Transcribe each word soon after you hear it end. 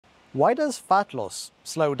Why does fat loss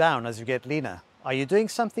slow down as you get leaner? Are you doing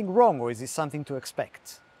something wrong, or is it something to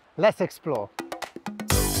expect? Let's explore.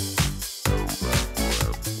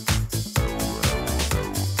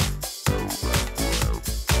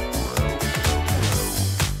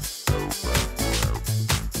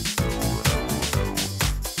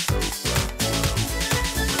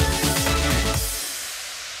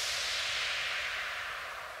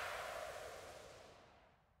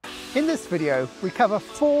 In this video, we cover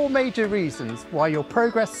 4 major reasons why your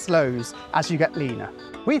progress slows as you get leaner.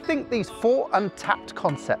 We think these 4 untapped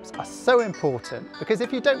concepts are so important because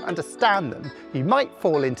if you don't understand them, you might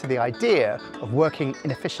fall into the idea of working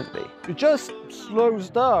inefficiently. It just slows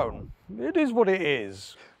down. It is what it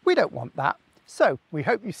is. We don't want that, so we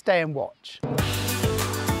hope you stay and watch.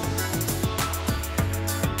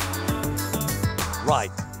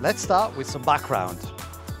 Right, let's start with some background.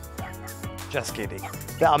 Just kidding.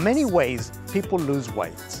 There are many ways people lose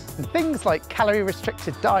weight. And things like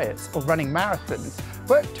calorie-restricted diets or running marathons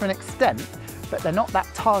work to an extent, but they're not that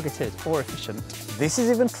targeted or efficient. This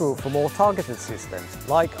is even true for more targeted systems,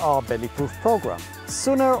 like our belly proof program.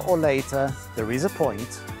 Sooner or later, there is a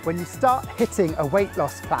point when you start hitting a weight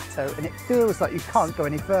loss plateau and it feels like you can't go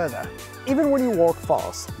any further. Even when you walk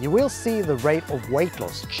fast, you will see the rate of weight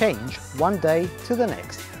loss change one day to the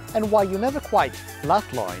next. And while you never quite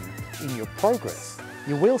flatline in your progress,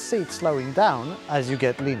 you will see it slowing down as you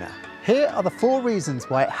get leaner. Here are the 4 reasons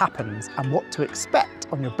why it happens and what to expect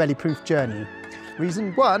on your belly proof journey.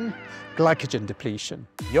 Reason 1, glycogen depletion.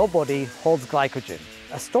 Your body holds glycogen,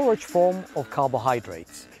 a storage form of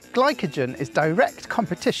carbohydrates. Glycogen is direct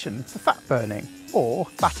competition for fat burning or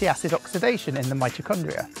fatty acid oxidation in the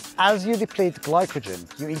mitochondria. As you deplete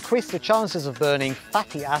glycogen, you increase the chances of burning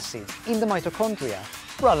fatty acid in the mitochondria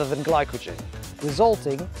rather than glycogen,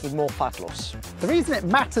 resulting in more fat loss. The reason it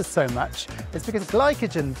matters so much is because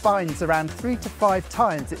glycogen binds around 3 to 5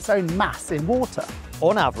 times its own mass in water.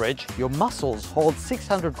 On average, your muscles hold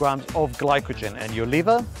 600 grams of glycogen and your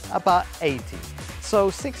liver about 80.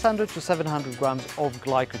 So 600 to 700 grams of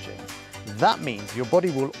glycogen. That means your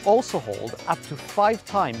body will also hold up to 5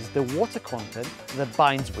 times the water content that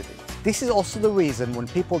binds with it. This is also the reason when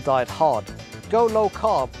people diet hard, go low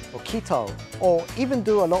carb or keto, or even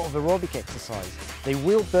do a lot of aerobic exercise, they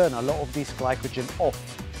will burn a lot of this glycogen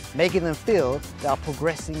off, making them feel they are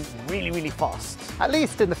progressing really fast. At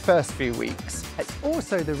least in the first few weeks. It's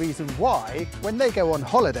also the reason why, when they go on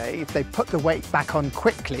holiday, they put the weight back on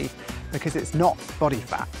quickly because it's not body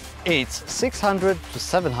fat. It's 600 to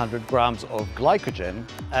 700 grams of glycogen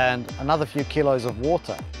and another few kilos of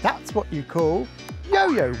water. That's what you call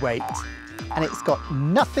yo-yo weight. And it's got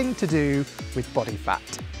nothing to do with body fat.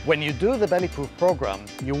 When you do the belly proof program,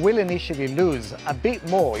 you will initially lose a bit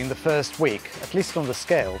more in the first week, at least on the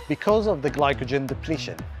scale, because of the glycogen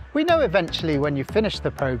depletion. We know eventually when you finish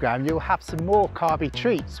the program, you'll have some more carby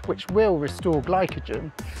treats, which will restore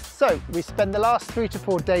glycogen. So we spend the last 3 to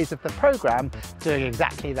 4 days of the program doing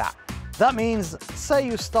exactly that. That means, say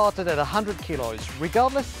you started at 100 kilos,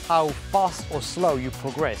 regardless how fast or slow you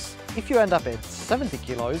progress, if you end up at 70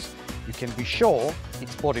 kilos, you can be sure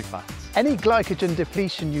it's body fat. Any glycogen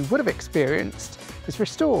depletion you would have experienced is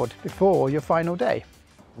restored before your final day.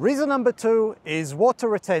 Reason number 2 is water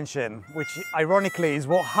retention, which ironically is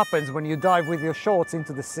what happens when you dive with your shorts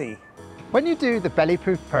into the sea. When you do the belly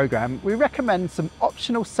proof program, we recommend some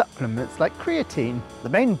optional supplements like creatine. The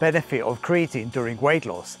main benefit of creatine during weight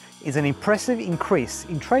loss is an impressive increase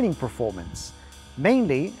in training performance,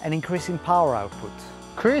 mainly an increase in power output.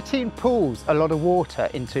 Creatine pulls a lot of water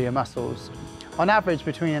into your muscles, on average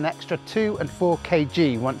between an extra 2 and 4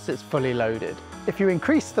 kg once it's fully loaded. If you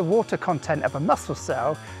increase the water content of a muscle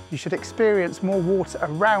cell, you should experience more water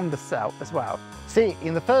around the cell as well. See,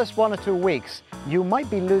 in the first 1 or 2 weeks, you might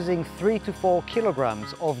be losing 3 to 4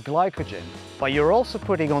 kilograms of glycogen, but you're also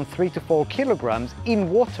putting on 3 to 4 kilograms in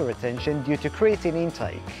water retention due to creatine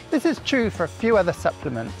intake. This is true for a few other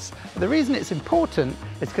supplements. The reason it's important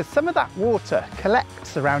is because some of that water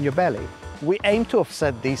collects around your belly. We aim to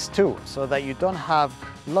offset these too, so that you don't have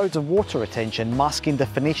loads of water retention masking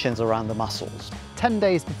definitions around the muscles. 10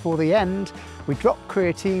 days before the end, we drop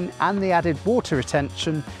creatine and the added water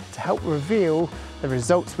retention to help reveal the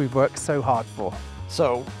results we've worked so hard for.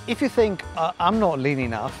 So, if you think, I'm not lean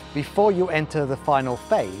enough, before you enter the final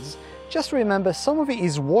phase, just remember some of it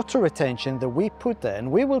is water retention that we put there,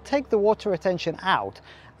 and we will take the water retention out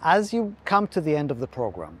as you come to the end of the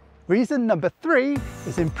program. Reason number 3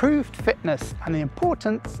 is improved fitness and the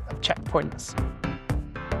importance of checkpoints.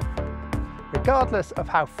 regardless of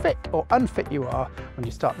how fit or unfit you are when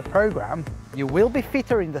you start the program, you will be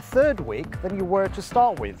fitter in the third week than you were to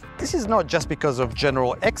start with. This is not just because of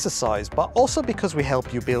general exercise, but also because we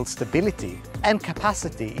help you build stability and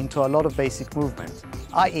capacity into a lot of basic movement,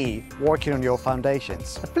 i.e. working on your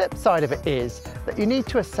foundations. The flip side of it is that you need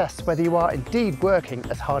to assess whether you are indeed working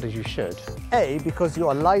as hard as you should. A, because you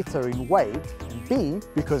are lighter in weight, and B,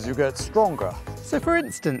 because you get stronger. So for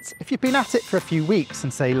instance, if you've been at it for a few weeks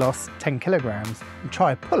and say lost 10 kilograms and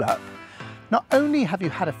try a pull-up, not only have you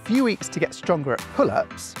had a few weeks to get stronger at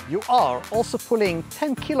pull-ups, you are also pulling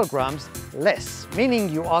 10 kilograms less, meaning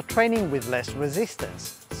you are training with less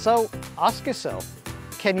resistance. So ask yourself,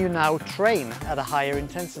 can you now train at a higher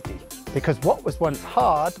intensity? Because what was once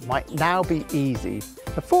hard might now be easy.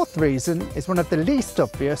 The fourth reason is one of the least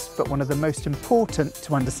obvious, but one of the most important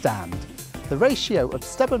to understand. The ratio of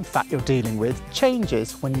stubborn fat you're dealing with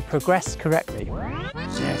changes when you progress correctly.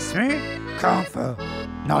 Je suis confus.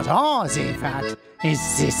 Not all the fat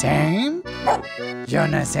is the same. Je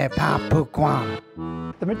ne sais pas pourquoi.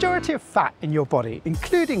 The majority of fat in your body,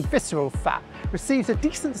 including visceral fat, receives a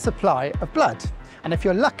decent supply of blood. And if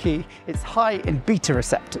you're lucky, it's high in beta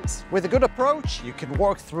receptors. With a good approach, you can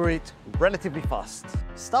work through it relatively fast.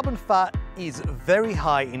 Stubborn fat is very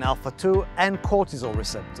high in alpha-2 and cortisol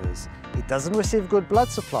receptors. It doesn't receive good blood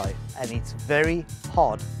supply, and it's very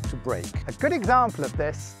hard to break. A good example of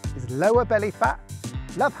this is lower belly fat,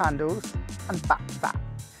 love handles, and back fat.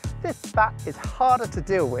 This fat is harder to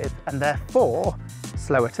deal with and therefore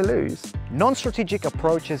slower to lose. Non-strategic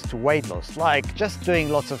approaches to weight loss, like just doing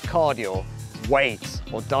lots of cardio, weights,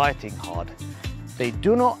 or dieting hard, they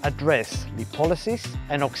do not address lipolysis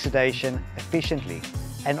and oxidation efficiently.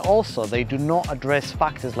 And also they do not address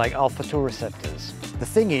factors like alpha-2 receptors. The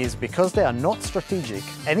thing is, because they are not strategic,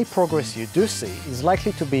 any progress you do see is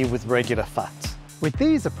likely to be with regular fat. With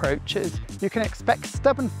these approaches, you can expect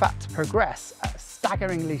stubborn fat to progress at a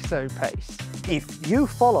staggeringly slow pace. If you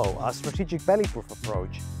follow a strategic belly proof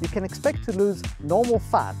approach, you can expect to lose normal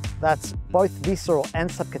fat, that's both visceral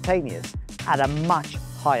and subcutaneous, at a much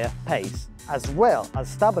higher pace, as well as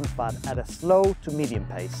stubborn fat at a slow to medium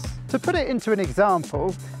pace. To put it into an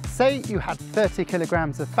example, say you had 30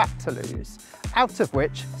 kilograms of fat to lose, out of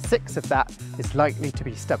which 6 of that is likely to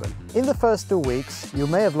be stubborn. In the first 2 weeks, you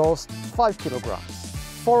may have lost 5 kilograms,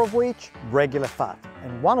 4 of which regular fat,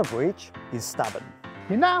 and 1 of which is stubborn.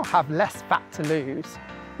 You now have less fat to lose,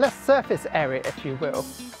 less surface area if you will,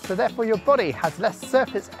 so therefore your body has less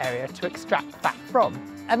surface area to extract fat from.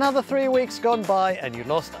 Another 3 weeks gone by and you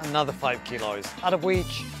lost another 5 kilos, out of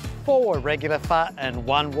which 4 were regular fat and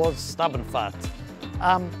 1 was stubborn fat.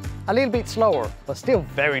 A little bit slower, but still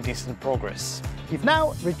very decent progress. You've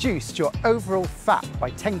now reduced your overall fat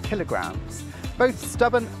by 10 kilograms, both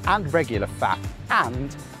stubborn and regular fat,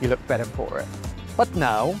 and you look better for it. But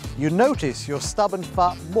now you notice your stubborn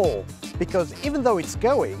fat more, because even though it's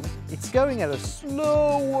going at a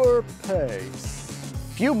slower pace.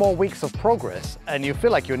 Few more weeks of progress and you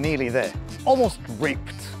feel like you're nearly there, almost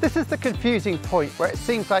ripped. This is the confusing point where it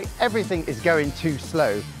seems like everything is going too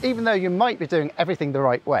slow, even though you might be doing everything the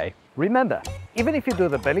right way. Remember, even if you do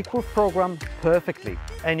the belly proof program perfectly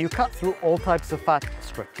and you cut through all types of fat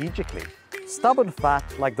strategically, stubborn fat,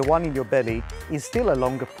 like the one in your belly, is still a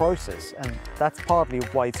longer process, and that's partly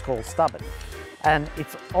why it's called stubborn. And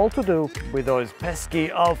it's all to do with those pesky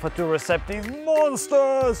alpha-2 receptive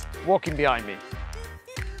monsters walking behind me.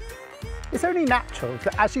 It's only natural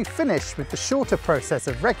that as you finish with the shorter process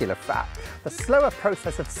of regular fat, the slower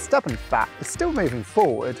process of stubborn fat is still moving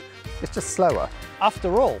forward, it's just slower.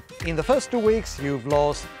 After all, in the first 2 weeks you've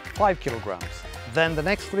lost 5 kilograms. Then the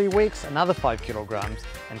next 3 weeks another 5 kilograms,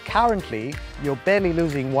 and currently you're barely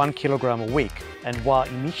losing 1 kilogram a week. And while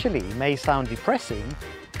initially it may sound depressing,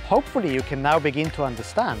 hopefully you can now begin to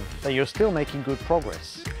understand that you're still making good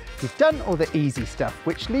progress. You've done all the easy stuff,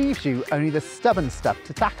 which leaves you only the stubborn stuff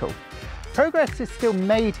to tackle. Progress is still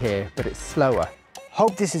made here, but it's slower.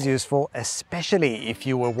 Hope this is useful, especially if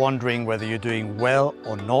you were wondering whether you're doing well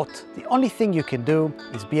or not. The only thing you can do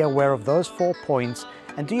is be aware of those 4 points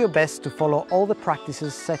and do your best to follow all the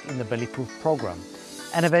practices set in the belly proof program.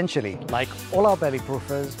 And eventually, like all our belly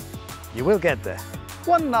proofers, you will get there.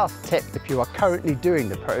 One last tip if you are currently doing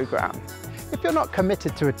the program. If you're not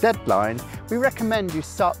committed to a deadline, we recommend you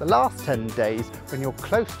start the last 10 days when you're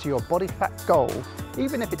close to your body fat goal,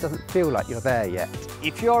 even if it doesn't feel like you're there yet.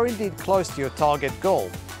 If you are indeed close to your target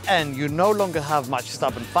goal and you no longer have much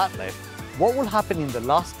stubborn fat left, what will happen in the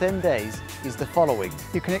last 10 days is the following.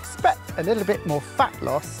 You can expect a little bit more fat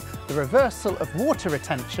loss, the reversal of water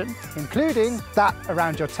retention, including that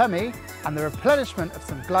around your tummy, and the replenishment of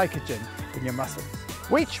some glycogen in your muscles.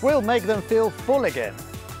 which will make them feel full again.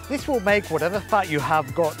 This will make whatever fat you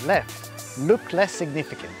have got left look less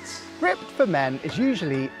significant. Ripped for men is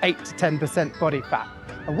usually 8 to 10% body fat,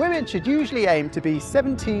 and women should usually aim to be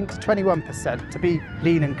 17 to 21% to be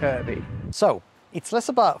lean and curvy. So it's less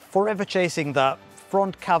about forever chasing that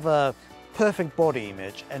front cover perfect body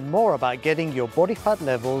image and more about getting your body fat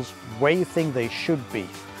levels where you think they should be,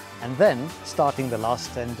 and then starting the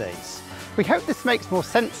last 10 days. We hope this makes more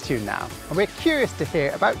sense to you now, and we're curious to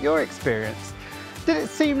hear about your experience. Did it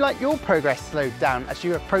seem like your progress slowed down as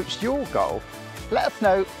you approached your goal? Let us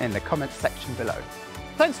know in the comments section below.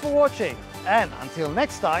 Thanks for watching, and until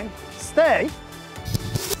next time, stay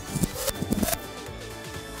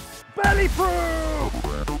belly proof!